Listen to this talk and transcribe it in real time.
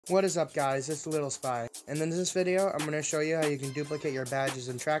What is up, guys? It's Little Spy, and in this video I'm going to show you how you can duplicate your badges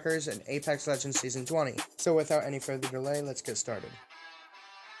and trackers in Apex Legends Season 20. So without any further delay, let's get started.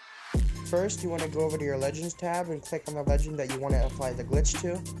 First, you want to go over to your Legends tab and click on the legend that you want to apply the glitch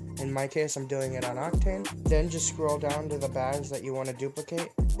to. In my case, I'm doing it on Octane. Then just scroll down to the badge that you want to duplicate.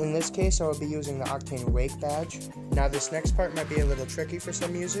 In this case, I will be using the Octane Wake badge. Now this next part might be a little tricky for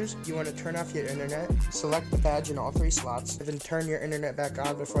some users. You want to turn off your internet, select the badge in all 3 slots, and then turn your internet back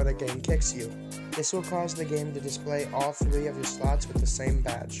on before the game kicks you. This will cause the game to display all 3 of your slots with the same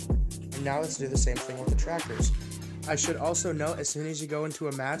badge. And now let's do the same thing with the trackers. I should also note, as soon as you go into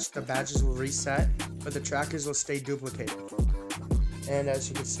a match, the badges will reset, but the trackers will stay duplicated. And as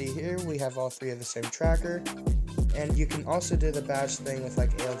you can see here, we have all 3 of the same tracker. And you can also do the badge thing with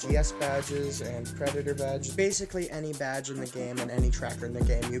like ALGS badges and Predator badges. Basically any badge in the game and any tracker in the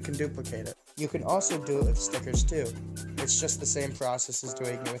game, you can duplicate it. You can also do it with stickers too. It's just the same process as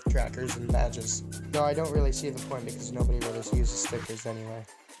doing it with trackers and badges. Though I don't really see the point because nobody really uses stickers anyway.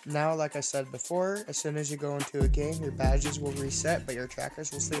 Now, like I said before, as soon as you go into a game, your badges will reset, but your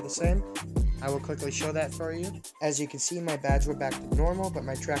trackers will stay the same. I will quickly show that for you. As you can see, my badge went back to normal, but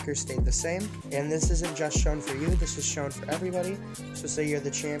my tracker stayed the same. And this isn't just shown for you, this is shown for everybody. So say you're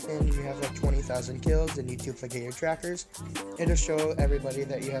the champion, you have like 20,000 kills, and you duplicate your trackers. It'll show everybody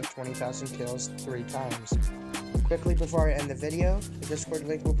that you have 20,000 kills 3 times. Quickly before I end the video, the Discord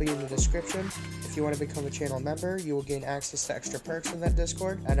link will be in the description. If you want to become a channel member, you will gain access to extra perks in that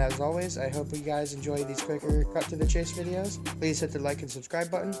Discord. And as always, I hope you guys enjoy these quicker cut to the chase videos. Please hit the like and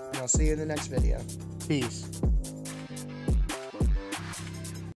subscribe button, and I'll see you in the next video. Peace.